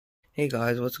Hey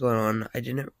guys, what's going on? I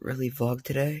didn't really vlog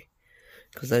today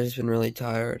because I just been really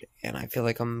tired and I feel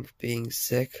like I'm being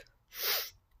sick.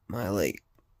 My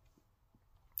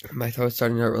throat's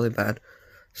starting to hurt really bad.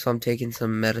 So I'm taking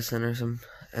some medicine or some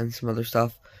other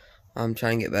stuff. I'm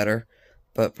trying to get better.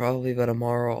 But probably by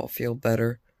tomorrow I'll feel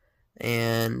better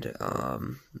and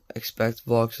expect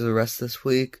vlogs for the rest of this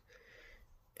week.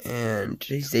 And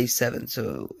today's day 7,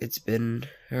 so it's been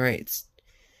alright.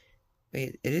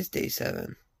 Wait, it is day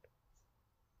 7.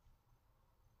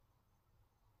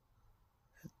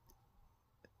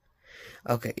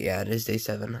 Okay, yeah, it is day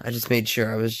 7. I just made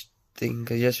sure I was thinking,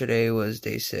 because yesterday was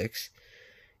day 6.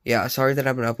 Yeah, sorry that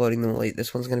I've been uploading them late.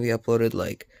 This one's going to be uploaded,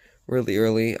 like, really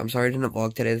early. I'm sorry I didn't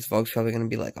vlog today. This vlog's probably going to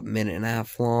be, like, a minute and a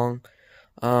half long.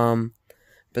 But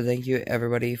thank you,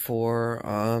 everybody, for,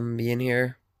 being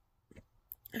here.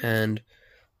 And,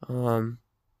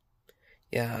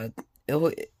 yeah,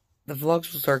 the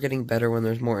vlogs will start getting better when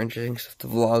there's more interesting stuff to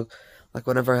vlog. Like,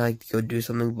 whenever I, like, to go do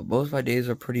something. But most of my days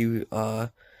are pretty,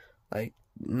 like,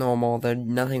 normal. They're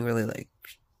nothing really, like,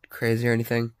 crazy or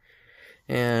anything.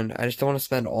 And I just don't want to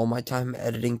spend all my time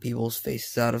editing people's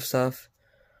faces out of stuff.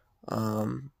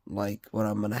 Like what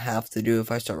I'm gonna have to do if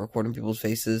I start recording people's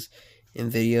faces in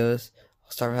videos.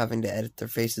 I'll start having to edit their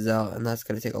faces out, and that's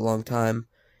gonna take a long time.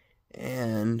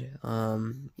 And,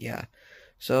 yeah.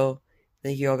 So,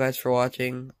 thank you all guys for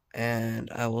watching, and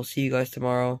I will see you guys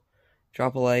tomorrow.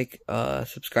 Drop a like,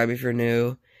 subscribe if you're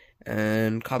new,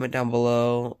 and comment down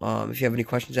below. If you have any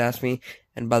questions, ask me.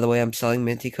 And by the way, I'm selling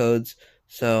Minty codes,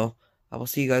 so I will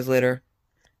see you guys later.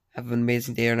 Have an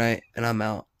amazing day or night, and I'm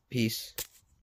out. Peace.